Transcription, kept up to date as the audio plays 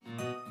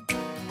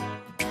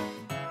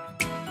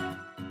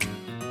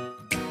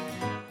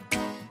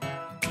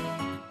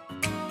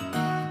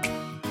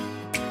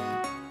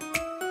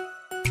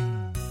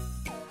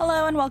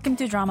Hello and welcome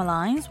to Drama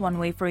Lines, one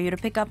way for you to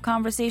pick up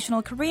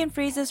conversational Korean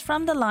phrases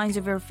from the lines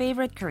of your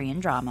favorite Korean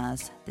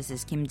dramas. This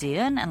is Kim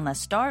Ji-eun, and let's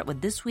start with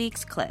this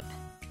week's clip.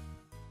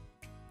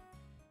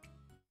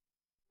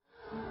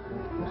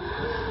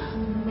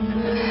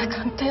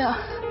 강태야,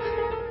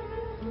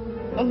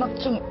 음악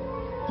좀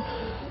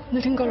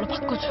느린 걸로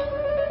바꿔줘.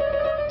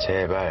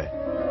 제발.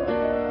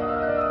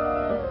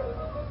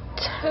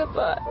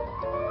 제발.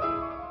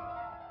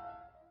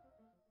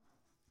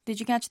 Did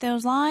you catch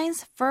those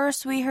lines?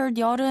 First, we heard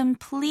여름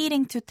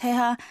pleading to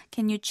Taeha,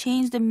 can you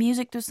change the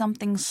music to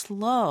something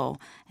slow?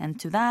 And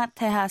to that,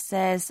 Taeha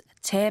says,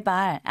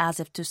 제발, as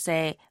if to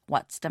say,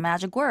 what's the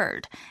magic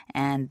word?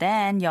 And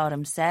then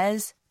여름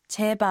says,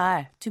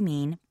 제발, to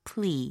mean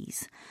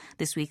please.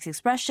 This week's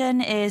expression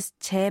is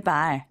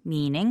제발,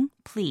 meaning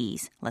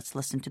please. Let's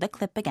listen to the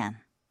clip again.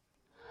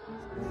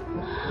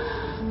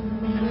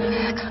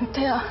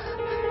 강태야,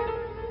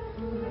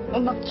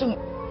 음악 좀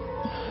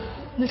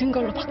느린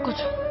걸로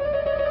바꿔줘.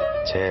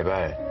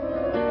 제발.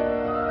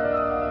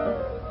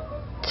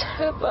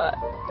 제발.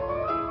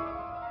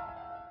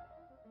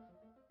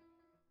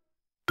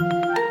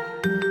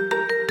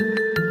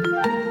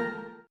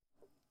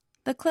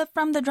 The clip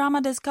from the drama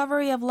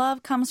Discovery of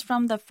Love comes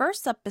from the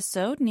first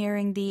episode,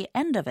 nearing the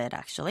end of it,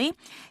 actually.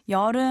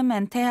 여름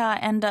and Taeha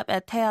end up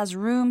at Taeha's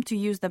room to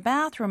use the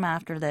bathroom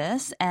after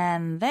this,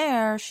 and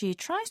there she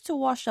tries to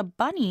wash a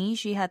bunny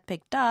she had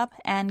picked up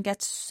and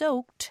gets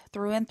soaked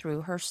through and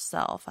through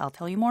herself. I'll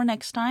tell you more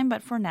next time,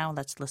 but for now,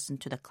 let's listen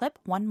to the clip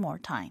one more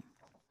time.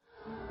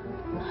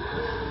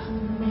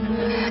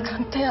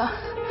 강태야,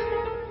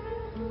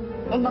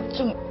 음악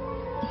좀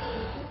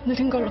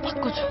느린 걸로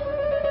바꿔줘.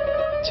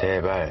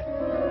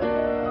 제발.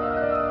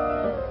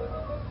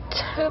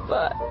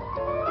 제발.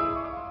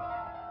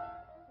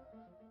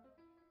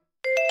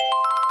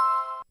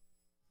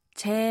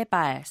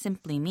 제발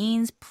simply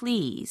means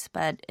please,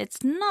 but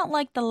it's not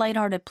like the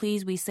lighthearted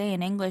please we say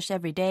in English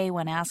every day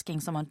when asking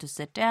someone to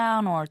sit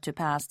down or to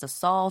pass the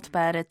salt,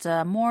 but it's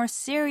a more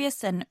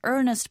serious and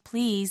earnest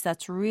please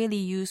that's really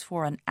used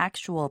for an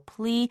actual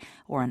plea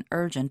or an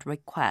urgent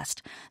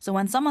request. So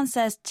when someone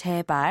says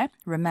제발,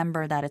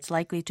 remember that it's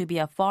likely to be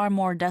a far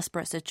more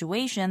desperate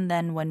situation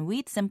than when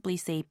we'd simply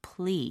say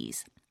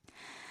please.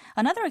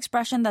 Another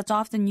expression that's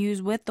often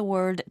used with the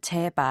word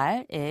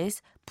제발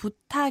is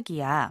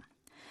부탁이야.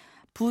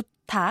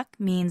 부탁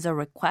means a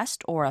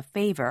request or a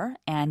favor,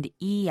 and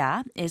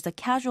이야 is the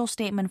casual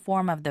statement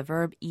form of the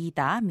verb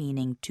이다,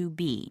 meaning to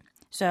be.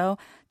 So,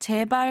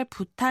 제발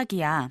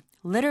부탁이야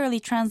literally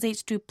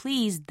translates to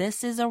please,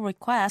 this is a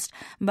request,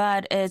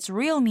 but its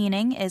real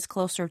meaning is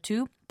closer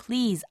to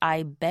please,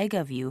 I beg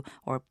of you,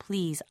 or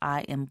please,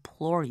 I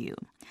implore you.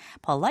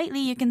 Politely,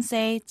 you can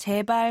say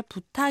제발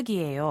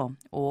부탁이에요,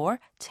 or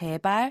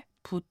제발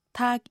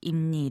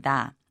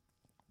부탁입니다.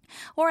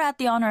 Or add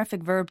the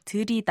honorific verb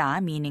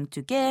드리다, meaning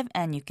to give,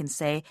 and you can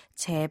say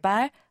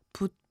제발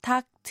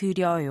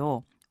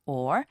부탁드려요,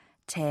 or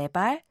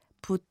제발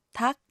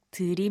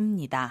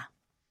부탁드립니다.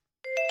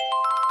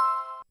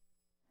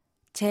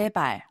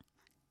 제발,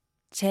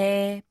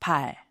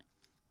 제발,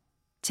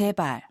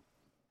 제발.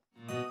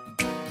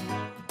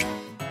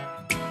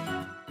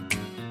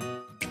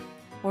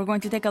 We're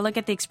going to take a look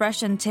at the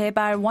expression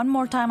제발 one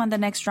more time on the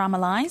next drama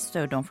lines,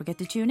 so don't forget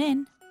to tune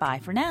in. Bye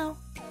for now.